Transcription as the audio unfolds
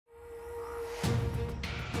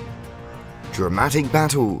Dramatic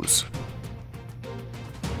battles.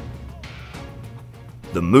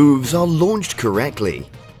 The moves are launched correctly,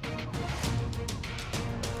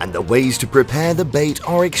 and the ways to prepare the bait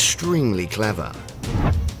are extremely clever.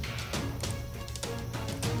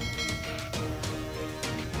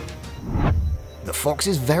 The fox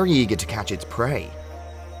is very eager to catch its prey.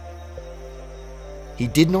 He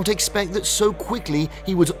did not expect that so quickly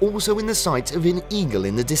he was also in the sight of an eagle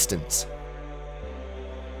in the distance.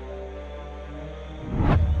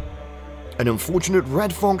 An unfortunate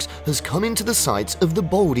red fox has come into the sights of the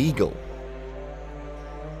bald eagle.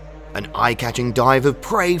 An eye-catching dive of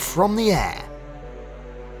prey from the air.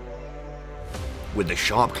 With the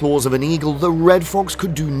sharp claws of an eagle, the red fox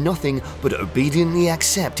could do nothing but obediently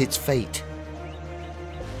accept its fate.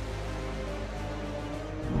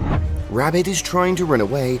 Rabbit is trying to run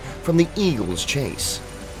away from the eagle's chase.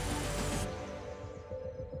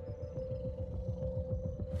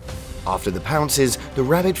 After the pounces, the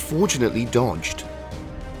rabbit fortunately dodged.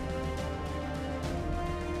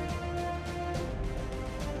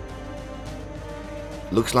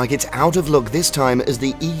 Looks like it's out of luck this time, as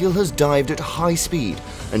the eagle has dived at high speed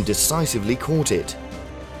and decisively caught it.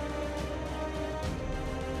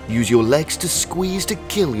 Use your legs to squeeze to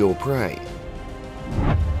kill your prey.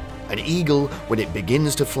 An eagle, when it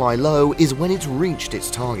begins to fly low, is when it's reached its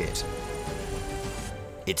target.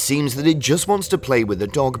 It seems that it just wants to play with the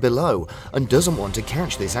dog below and doesn't want to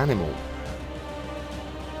catch this animal.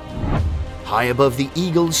 High above the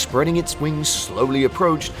eagle, spreading its wings, slowly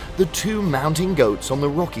approached the two mounting goats on the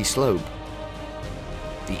rocky slope.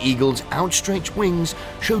 The eagle's outstretched wings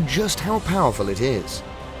show just how powerful it is.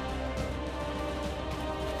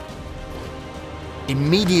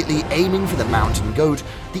 Immediately aiming for the mountain goat,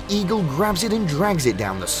 the eagle grabs it and drags it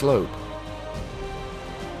down the slope.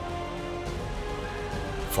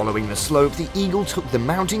 Following the slope, the eagle took the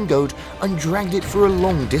mountain goat and dragged it for a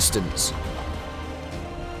long distance.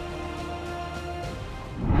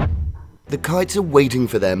 The kites are waiting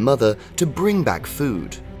for their mother to bring back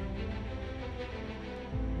food.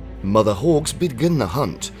 Mother hawks begin the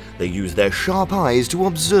hunt. They use their sharp eyes to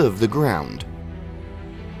observe the ground.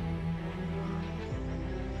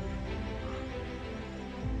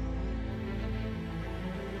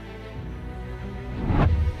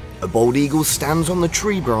 A bald eagle stands on the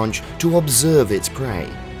tree branch to observe its prey.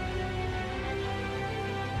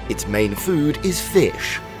 Its main food is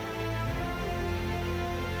fish.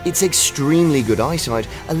 Its extremely good eyesight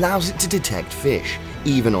allows it to detect fish,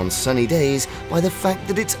 even on sunny days, by the fact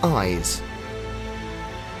that its eyes.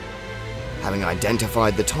 Having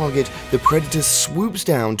identified the target, the predator swoops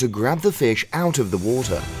down to grab the fish out of the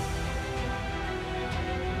water.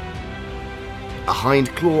 A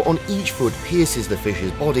hind claw on each foot pierces the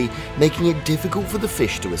fish's body, making it difficult for the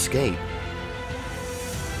fish to escape.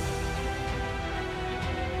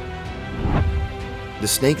 The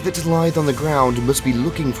snake that lies on the ground must be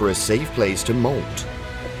looking for a safe place to molt.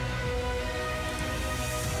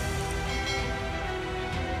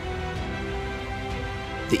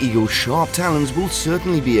 The eagle's sharp talons will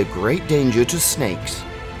certainly be a great danger to snakes.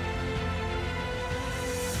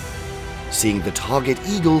 Seeing the target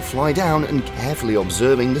eagle fly down and carefully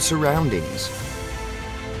observing the surroundings.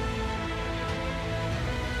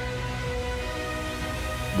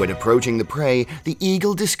 When approaching the prey, the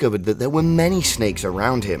eagle discovered that there were many snakes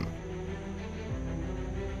around him.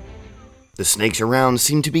 The snakes around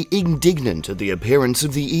seemed to be indignant at the appearance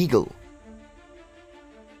of the eagle.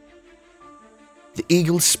 The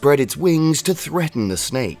eagle spread its wings to threaten the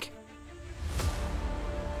snake.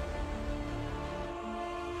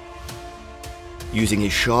 Using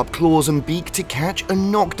his sharp claws and beak to catch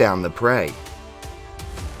and knock down the prey.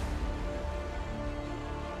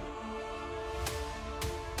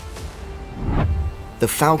 The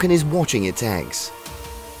falcon is watching its eggs.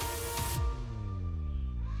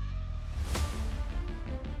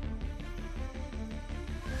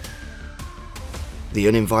 The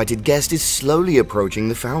uninvited guest is slowly approaching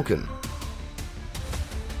the falcon.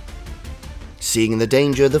 Seeing the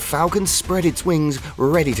danger, the falcon spread its wings,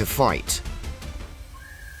 ready to fight.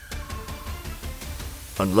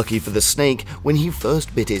 Unlucky for the snake, when he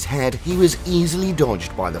first bit his head, he was easily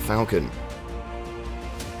dodged by the falcon.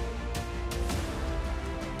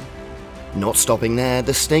 Not stopping there,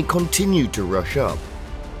 the snake continued to rush up.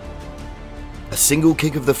 A single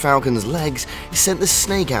kick of the falcon's legs sent the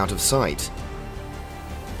snake out of sight.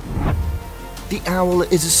 The owl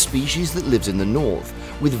is a species that lives in the north,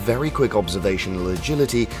 with very quick observational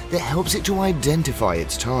agility that helps it to identify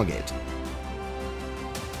its target.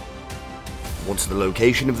 Once the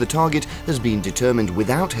location of the target has been determined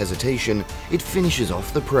without hesitation, it finishes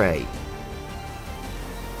off the prey.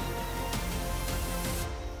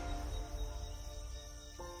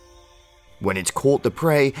 When it's caught the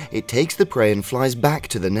prey, it takes the prey and flies back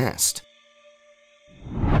to the nest.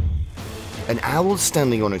 An owl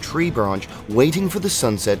standing on a tree branch waiting for the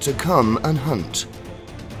sunset to come and hunt.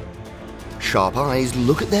 Sharp eyes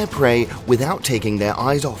look at their prey without taking their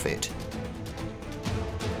eyes off it.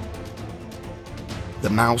 The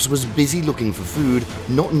mouse was busy looking for food,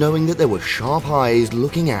 not knowing that there were sharp eyes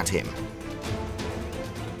looking at him.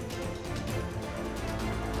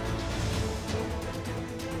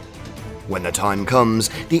 When the time comes,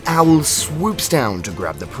 the owl swoops down to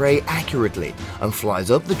grab the prey accurately and flies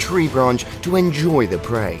up the tree branch to enjoy the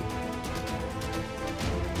prey.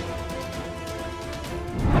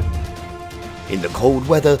 In the cold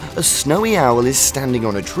weather, a snowy owl is standing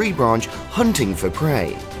on a tree branch hunting for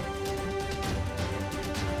prey.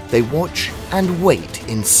 They watch and wait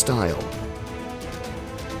in style.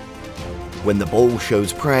 When the bowl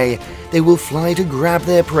shows prey, they will fly to grab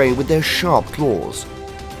their prey with their sharp claws.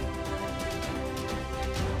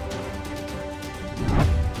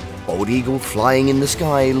 Bald eagle flying in the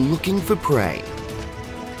sky looking for prey.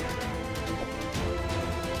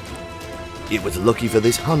 It was lucky for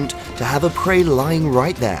this hunt to have a prey lying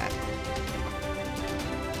right there.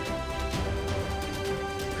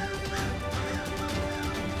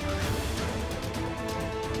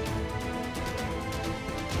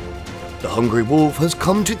 The hungry wolf has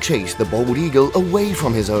come to chase the bald eagle away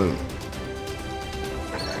from his own.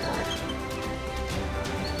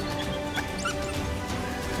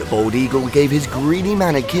 The bald eagle gave his greedy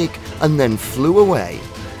man a kick and then flew away.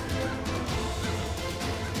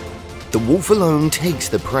 The wolf alone takes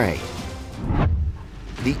the prey.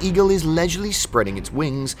 The eagle is leisurely spreading its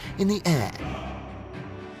wings in the air.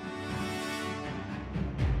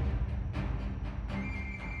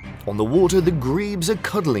 On the water, the grebes are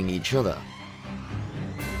cuddling each other.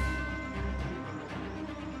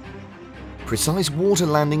 Precise water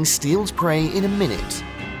landing steals prey in a minute.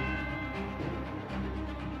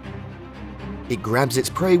 It grabs its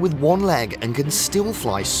prey with one leg and can still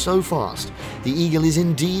fly so fast. The eagle is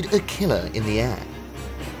indeed a killer in the air.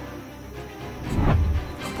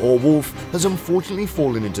 The poor wolf has unfortunately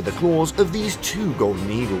fallen into the claws of these two golden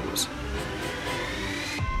eagles.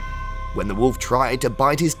 When the wolf tried to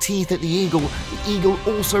bite his teeth at the eagle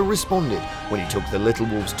also responded when he took the little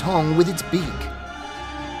wolf's tongue with its beak.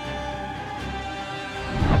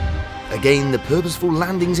 Again, the purposeful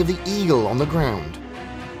landings of the eagle on the ground.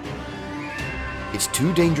 It's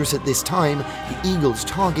too dangerous at this time. The eagle's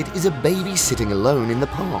target is a baby sitting alone in the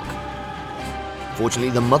park.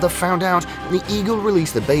 Fortunately, the mother found out and the eagle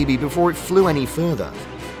released the baby before it flew any further.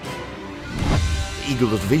 The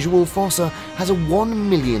eagle's visual fossa has a 1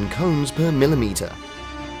 million cones per millimeter.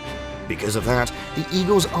 Because of that, the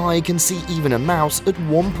eagle's eye can see even a mouse at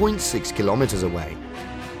 1.6 kilometers away.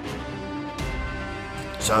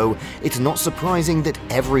 So, it's not surprising that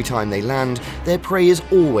every time they land, their prey is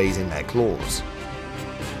always in their claws.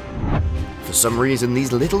 For some reason,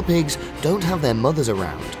 these little pigs don't have their mothers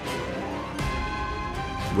around.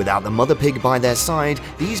 Without the mother pig by their side,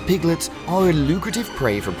 these piglets are a lucrative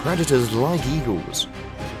prey for predators like eagles.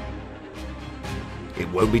 It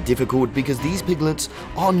won't be difficult because these piglets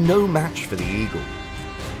are no match for the eagle.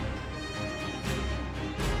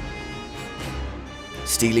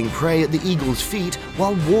 Stealing prey at the eagle's feet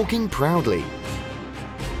while walking proudly.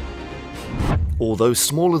 Although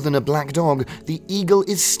smaller than a black dog, the eagle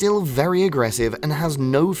is still very aggressive and has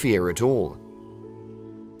no fear at all.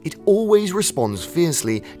 It always responds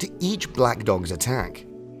fiercely to each black dog's attack.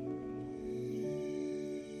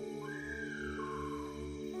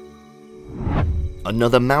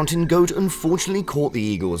 Another mountain goat unfortunately caught the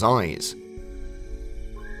eagle's eyes.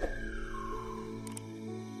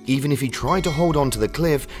 Even if he tried to hold on to the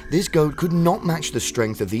cliff, this goat could not match the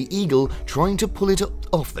strength of the eagle trying to pull it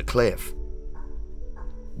off the cliff.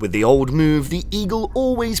 With the old move, the eagle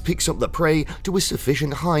always picks up the prey to a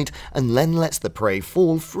sufficient height and then lets the prey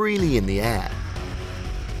fall freely in the air.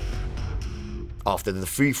 After the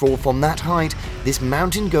free fall from that height, this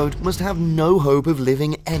mountain goat must have no hope of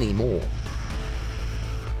living anymore.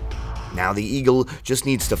 Now the eagle just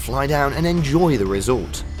needs to fly down and enjoy the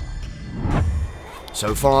result.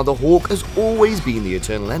 So far, the hawk has always been the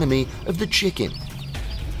eternal enemy of the chicken.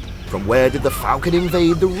 From where did the falcon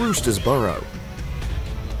invade the rooster's burrow?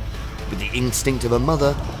 With the instinct of a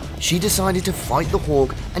mother, she decided to fight the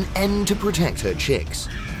hawk and end to protect her chicks.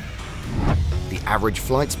 The average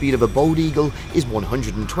flight speed of a bald eagle is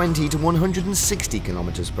 120 to 160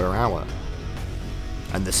 kilometers per hour.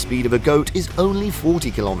 And the speed of a goat is only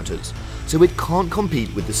 40 kilometers, so it can't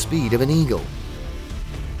compete with the speed of an eagle.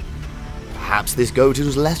 Perhaps this goat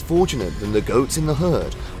was less fortunate than the goats in the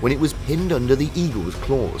herd when it was pinned under the eagle's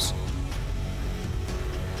claws.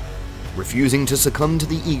 Refusing to succumb to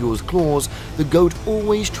the eagle's claws, the goat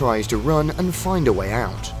always tries to run and find a way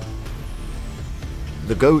out.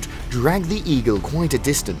 The goat dragged the eagle quite a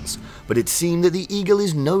distance, but it seemed that the eagle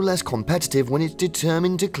is no less competitive when it's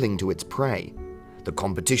determined to cling to its prey. The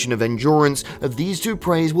competition of endurance of these two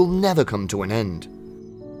preys will never come to an end.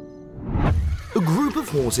 A group of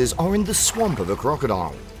horses are in the swamp of a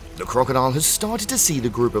crocodile. The crocodile has started to see the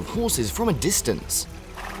group of horses from a distance.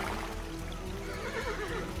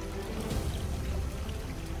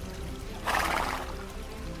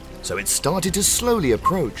 So it started to slowly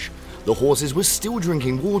approach. The horses were still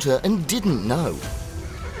drinking water and didn't know.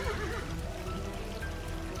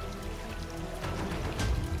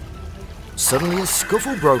 Suddenly a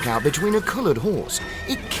scuffle broke out between a coloured horse.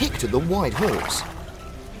 It kicked at the white horse.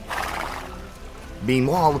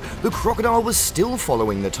 Meanwhile, the crocodile was still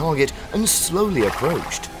following the target and slowly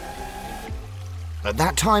approached. At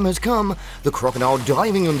that time has come, the crocodile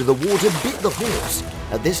diving under the water bit the horse.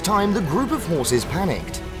 At this time, the group of horses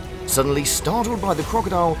panicked. Suddenly startled by the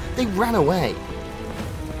crocodile, they ran away.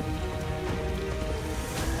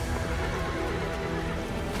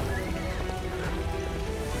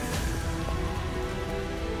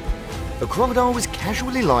 The crocodile was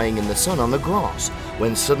casually lying in the sun on the grass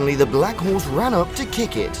when suddenly the black horse ran up to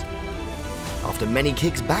kick it. After many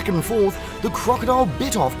kicks back and forth, the crocodile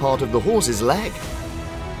bit off part of the horse's leg.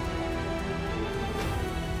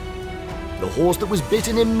 The horse that was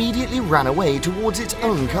bitten immediately ran away towards its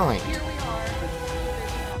own kind.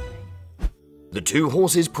 The two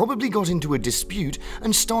horses probably got into a dispute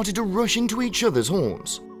and started to rush into each other's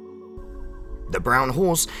horns. The brown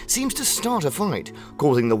horse seems to start a fight,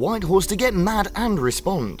 causing the white horse to get mad and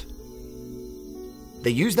respond. They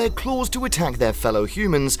use their claws to attack their fellow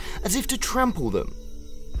humans as if to trample them.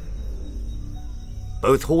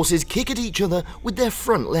 Both horses kick at each other with their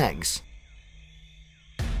front legs.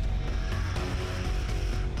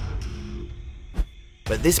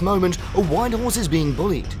 At this moment, a white horse is being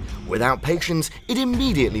bullied. Without patience, it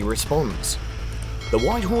immediately responds. The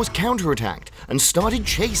white horse counterattacked and started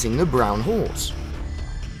chasing the brown horse.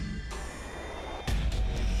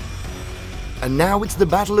 And now it's the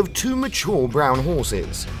battle of two mature brown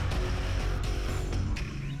horses.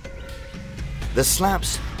 The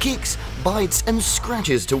slaps, kicks, bites and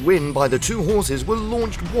scratches to win by the two horses were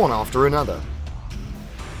launched one after another.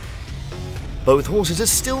 Both horses are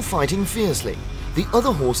still fighting fiercely. The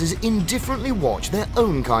other horses indifferently watch their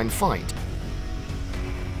own kind fight.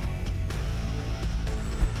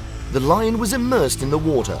 The lion was immersed in the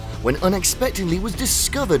water when unexpectedly was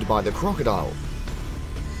discovered by the crocodile.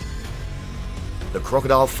 The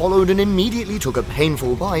crocodile followed and immediately took a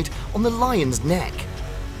painful bite on the lion's neck.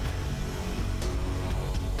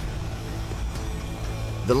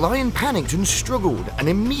 The lion panicked and struggled and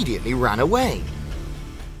immediately ran away.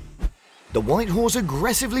 The white horse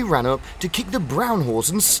aggressively ran up to kick the brown horse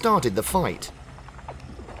and started the fight.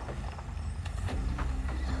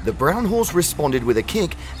 The brown horse responded with a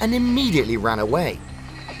kick and immediately ran away.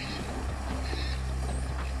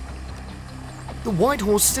 The white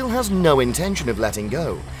horse still has no intention of letting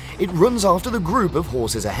go. It runs after the group of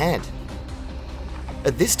horses ahead.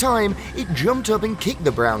 At this time, it jumped up and kicked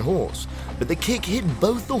the brown horse, but the kick hit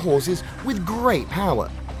both the horses with great power.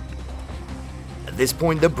 At this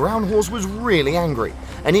point, the brown horse was really angry,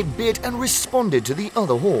 and it bit and responded to the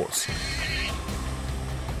other horse.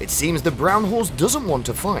 It seems the brown horse doesn't want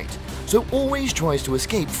to fight, so always tries to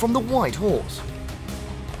escape from the white horse.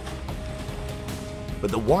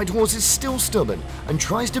 But the white horse is still stubborn and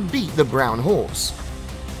tries to beat the brown horse.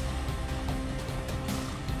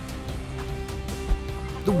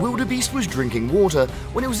 The wildebeest was drinking water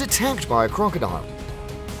when it was attacked by a crocodile.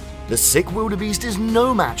 The sick wildebeest is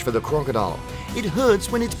no match for the crocodile. It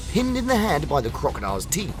hurts when it's pinned in the head by the crocodile's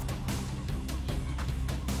teeth.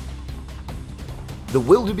 The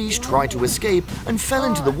wildebeest tried to escape and fell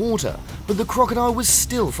into the water, but the crocodile was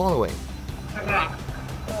still following.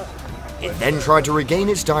 It then tried to regain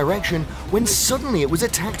its direction when suddenly it was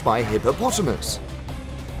attacked by a hippopotamus.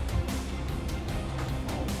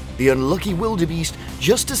 The unlucky wildebeest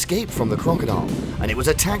just escaped from the crocodile, and it was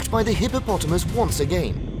attacked by the hippopotamus once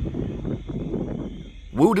again.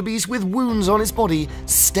 Wildebeest with wounds on its body,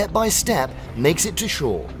 step by step, makes it to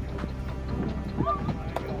shore.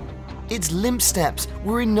 Its limp steps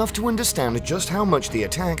were enough to understand just how much the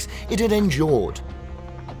attacks it had endured.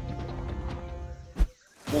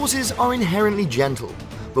 Horses are inherently gentle,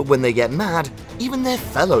 but when they get mad, even their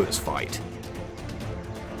fellows fight.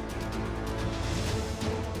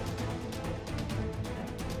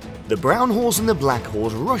 The brown horse and the black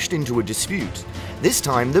horse rushed into a dispute. This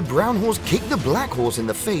time, the brown horse kicked the black horse in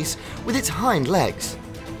the face with its hind legs.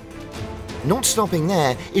 Not stopping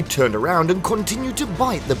there, it turned around and continued to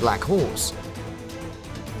bite the black horse.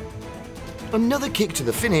 Another kick to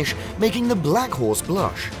the finish, making the black horse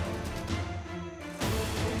blush.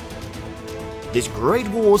 This great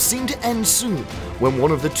war seemed to end soon when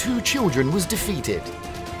one of the two children was defeated.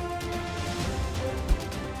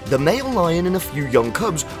 The male lion and a few young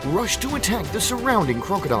cubs rushed to attack the surrounding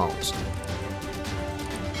crocodiles.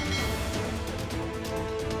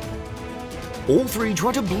 All three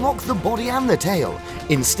tried to block the body and the tail,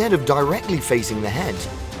 instead of directly facing the head.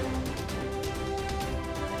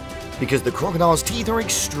 Because the crocodile's teeth are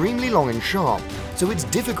extremely long and sharp, so it's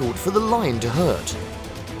difficult for the lion to hurt.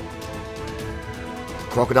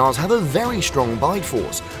 Crocodiles have a very strong bite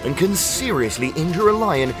force and can seriously injure a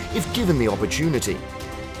lion if given the opportunity.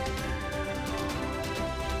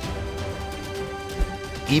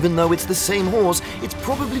 Even though it's the same horse, it's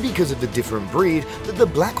probably because of the different breed that the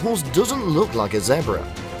black horse doesn't look like a zebra.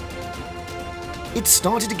 It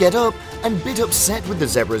started to get up and bit upset with the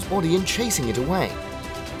zebra's body and chasing it away.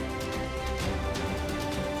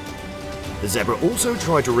 The zebra also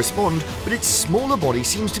tried to respond, but its smaller body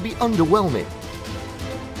seems to be underwhelming.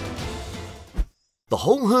 The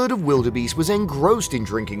whole herd of wildebeest was engrossed in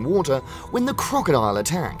drinking water when the crocodile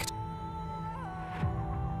attacked.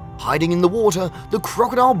 Hiding in the water, the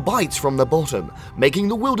crocodile bites from the bottom, making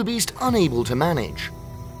the wildebeest unable to manage.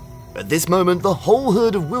 At this moment, the whole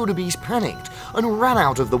herd of wildebeest panicked and ran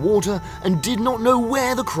out of the water and did not know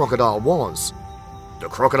where the crocodile was. The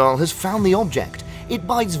crocodile has found the object. It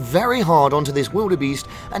bites very hard onto this wildebeest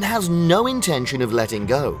and has no intention of letting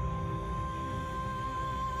go.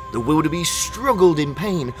 The wildebeest struggled in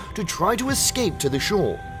pain to try to escape to the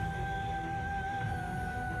shore.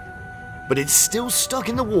 But it's still stuck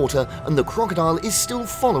in the water and the crocodile is still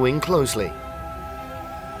following closely.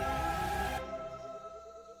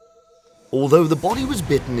 Although the body was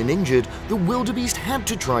bitten and injured, the wildebeest had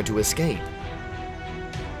to try to escape.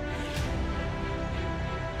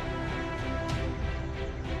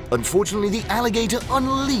 Unfortunately, the alligator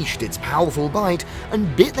unleashed its powerful bite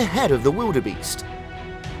and bit the head of the wildebeest.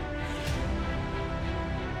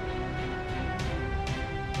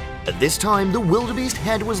 At this time, the wildebeest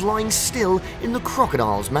head was lying still in the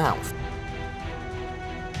crocodile's mouth.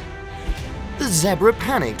 The zebra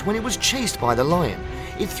panicked when it was chased by the lion.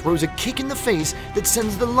 It throws a kick in the face that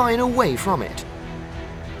sends the lion away from it.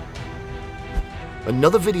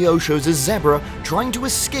 Another video shows a zebra trying to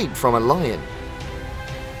escape from a lion.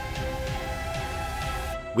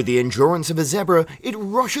 With the endurance of a zebra, it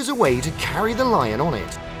rushes away to carry the lion on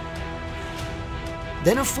it.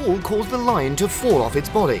 Then a fall caused the lion to fall off its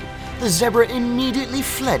body. The zebra immediately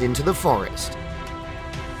fled into the forest.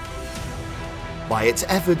 By its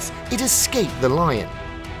efforts, it escaped the lion.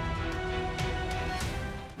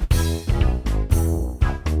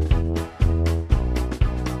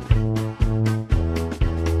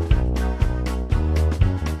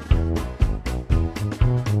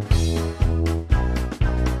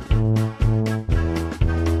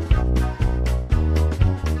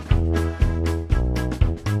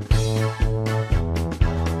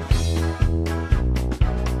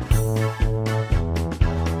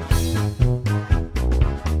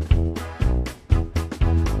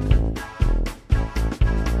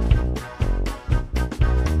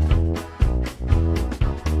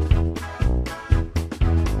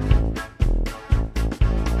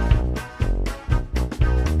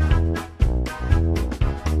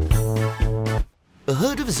 A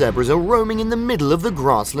herd of zebras are roaming in the middle of the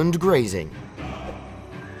grassland grazing.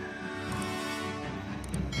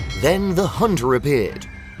 Then the hunter appeared.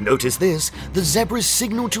 Notice this, the zebras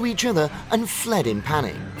signaled to each other and fled in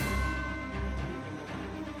panic.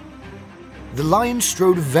 The lion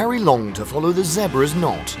strode very long to follow the zebra's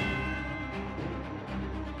knot.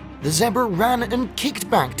 The zebra ran and kicked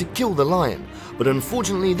back to kill the lion, but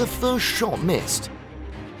unfortunately the first shot missed.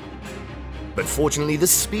 But fortunately, the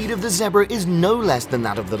speed of the zebra is no less than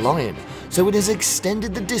that of the lion, so it has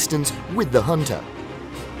extended the distance with the hunter.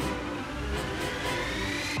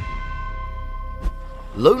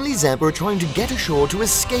 Lonely zebra trying to get ashore to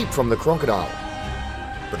escape from the crocodile.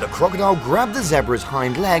 But the crocodile grabbed the zebra's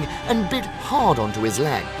hind leg and bit hard onto his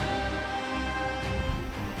leg.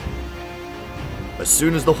 As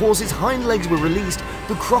soon as the horse's hind legs were released,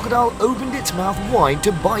 the crocodile opened its mouth wide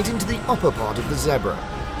to bite into the upper part of the zebra.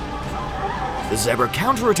 The zebra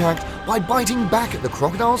counterattacked by biting back at the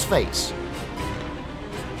crocodile's face.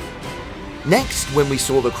 Next, when we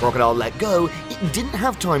saw the crocodile let go, it didn't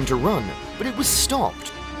have time to run, but it was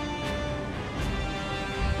stopped.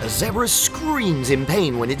 A zebra screams in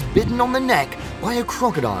pain when it's bitten on the neck by a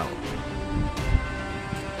crocodile.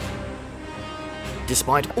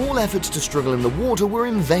 despite all efforts to struggle in the water were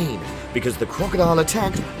in vain, because the crocodile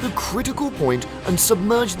attacked the critical point and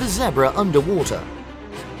submerged the zebra underwater.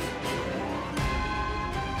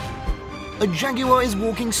 A jaguar is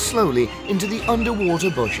walking slowly into the underwater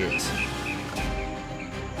bushes.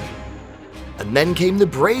 And then came the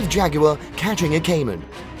brave jaguar catching a caiman.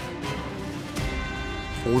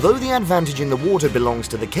 Although the advantage in the water belongs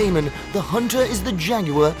to the caiman, the hunter is the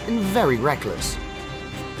jaguar and very reckless.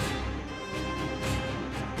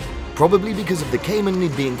 Probably because of the caiman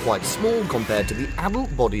being quite small compared to the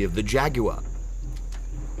adult body of the jaguar.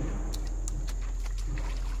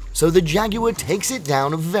 So the jaguar takes it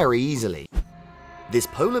down very easily. This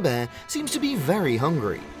polar bear seems to be very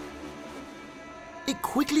hungry. It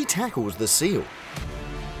quickly tackles the seal.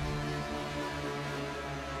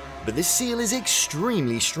 But this seal is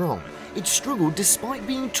extremely strong. It struggled despite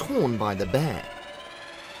being torn by the bear.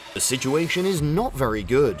 The situation is not very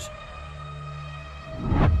good.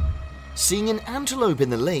 Seeing an antelope in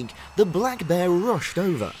the lake, the black bear rushed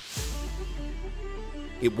over.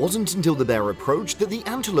 It wasn't until the bear approached that the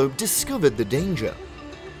antelope discovered the danger.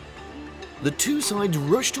 The two sides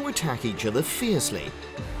rushed to attack each other fiercely.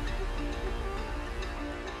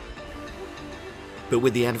 But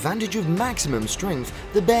with the advantage of maximum strength,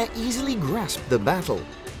 the bear easily grasped the battle.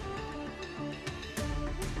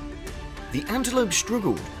 The antelope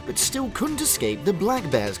struggled, but still couldn't escape the black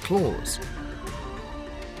bear's claws.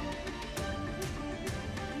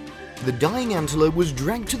 The dying antelope was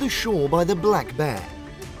dragged to the shore by the black bear.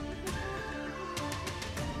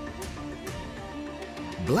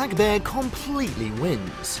 Black bear completely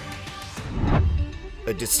wins.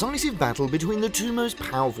 A decisive battle between the two most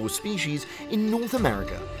powerful species in North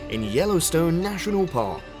America in Yellowstone National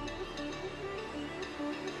Park.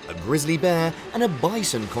 A grizzly bear and a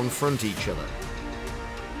bison confront each other.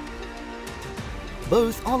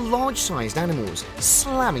 Both are large-sized animals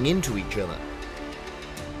slamming into each other.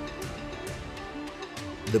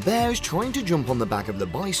 The bear is trying to jump on the back of the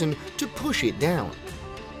bison to push it down.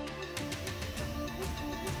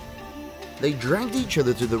 They dragged each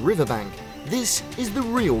other to the riverbank. This is the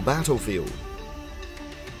real battlefield.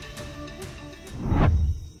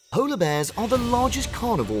 Polar bears are the largest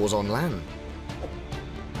carnivores on land.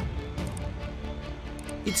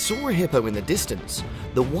 It saw a hippo in the distance.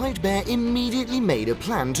 The white bear immediately made a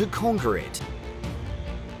plan to conquer it.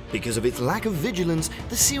 Because of its lack of vigilance,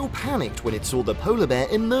 the seal panicked when it saw the polar bear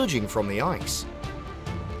emerging from the ice.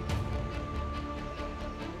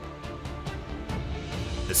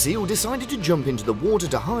 The seal decided to jump into the water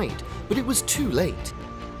to hide, but it was too late.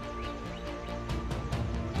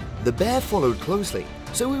 The bear followed closely,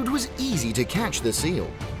 so it was easy to catch the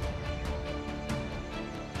seal.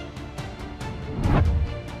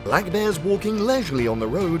 Black bear's walking leisurely on the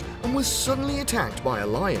road and was suddenly attacked by a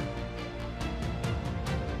lion.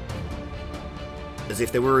 As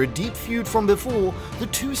if there were a deep feud from before, the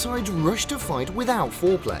two sides rushed to fight without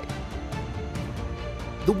foreplay.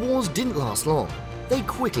 The wars didn't last long. They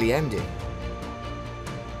quickly ended.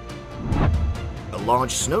 A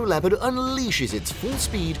large snow leopard unleashes its full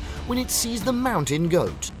speed when it sees the mountain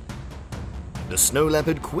goat. The snow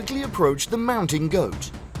leopard quickly approached the mountain goat.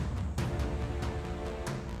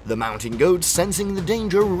 The mountain goat, sensing the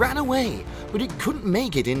danger, ran away, but it couldn't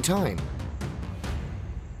make it in time.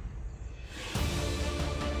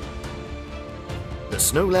 The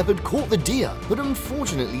snow leopard caught the deer, but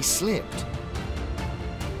unfortunately slipped.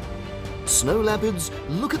 Snow leopards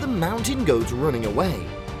look at the mountain goat running away.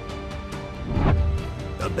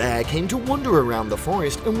 A bear came to wander around the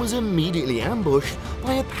forest and was immediately ambushed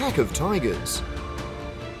by a pack of tigers.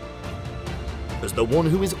 As the one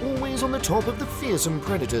who is always on the top of the fearsome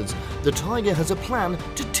predators, the tiger has a plan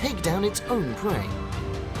to take down its own prey.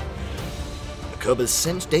 The cub has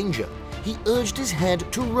sensed danger. He urged his head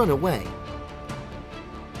to run away.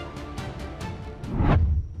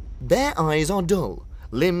 Bear eyes are dull.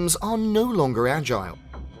 Limbs are no longer agile.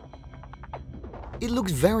 It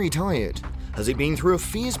looks very tired. Has it been through a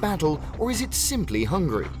fierce battle, or is it simply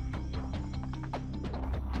hungry?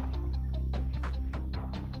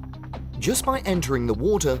 Just by entering the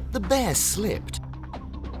water, the bear slipped.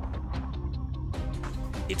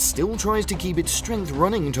 It still tries to keep its strength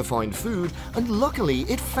running to find food, and luckily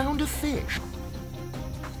it found a fish.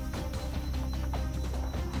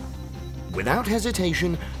 Without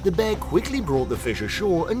hesitation, the bear quickly brought the fish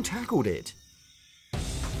ashore and tackled it.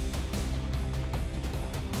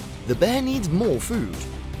 The bear needs more food.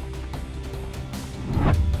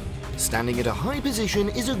 Standing at a high position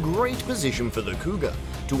is a great position for the cougar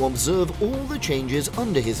to observe all the changes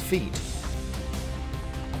under his feet.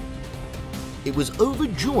 It was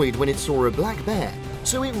overjoyed when it saw a black bear,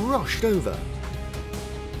 so it rushed over.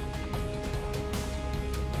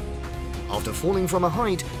 After falling from a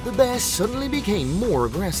height, the bear suddenly became more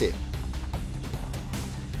aggressive.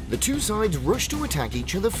 The two sides rushed to attack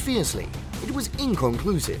each other fiercely. It was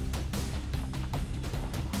inconclusive.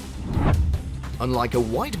 Unlike a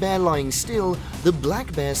white bear lying still, the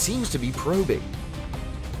black bear seems to be probing.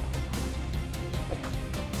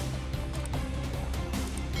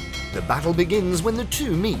 The battle begins when the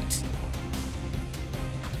two meet.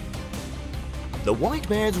 The white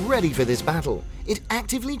bear is ready for this battle. It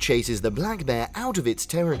actively chases the black bear out of its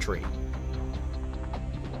territory.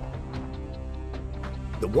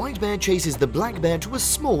 The white bear chases the black bear to a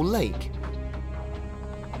small lake.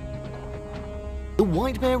 The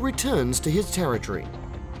white bear returns to his territory.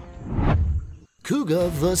 Cougar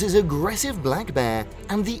versus aggressive black bear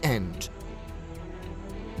and the end.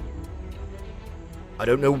 I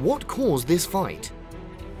don't know what caused this fight.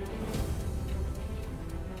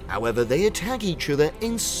 However, they attack each other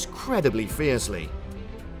incredibly fiercely.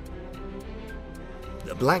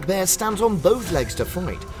 The black bear stands on both legs to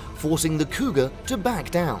fight, forcing the cougar to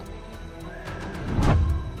back down.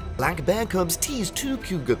 Black bear cubs tease two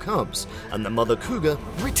cougar cubs, and the mother cougar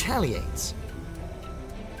retaliates.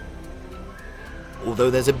 Although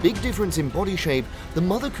there's a big difference in body shape, the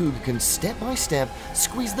mother cougar can step by step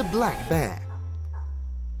squeeze the black bear.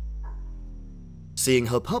 Seeing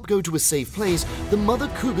her pup go to a safe place, the mother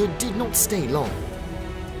cougar did not stay long.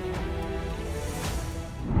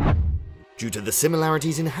 Due to the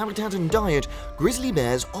similarities in habitat and diet, grizzly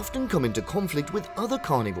bears often come into conflict with other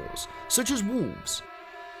carnivores, such as wolves.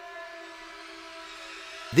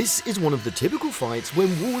 This is one of the typical fights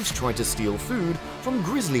when wolves try to steal food from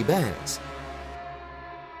grizzly bears.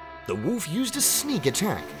 The wolf used a sneak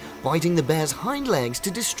attack, biting the bear's hind legs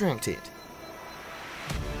to distract it.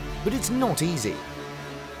 But it's not easy.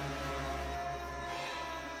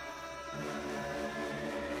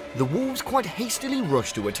 The wolves quite hastily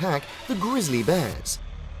rush to attack the grizzly bears.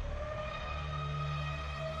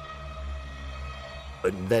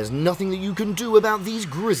 But there's nothing that you can do about these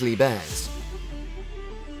grizzly bears.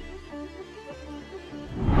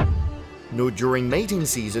 Nor during mating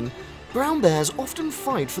season, brown bears often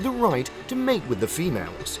fight for the right to mate with the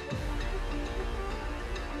females.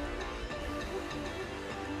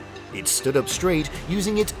 It stood up straight,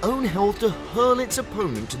 using its own health to hurl its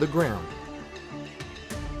opponent to the ground.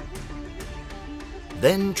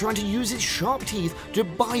 Then tried to use its sharp teeth to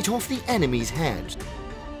bite off the enemy's head.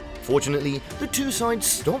 Fortunately, the two sides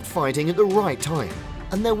stopped fighting at the right time,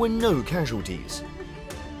 and there were no casualties.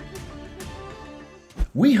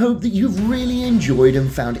 We hope that you've really enjoyed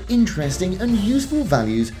and found interesting and useful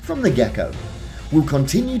values from the gecko. We'll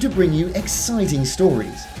continue to bring you exciting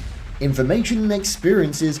stories, information and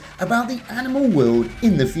experiences about the animal world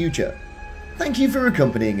in the future. Thank you for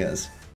accompanying us.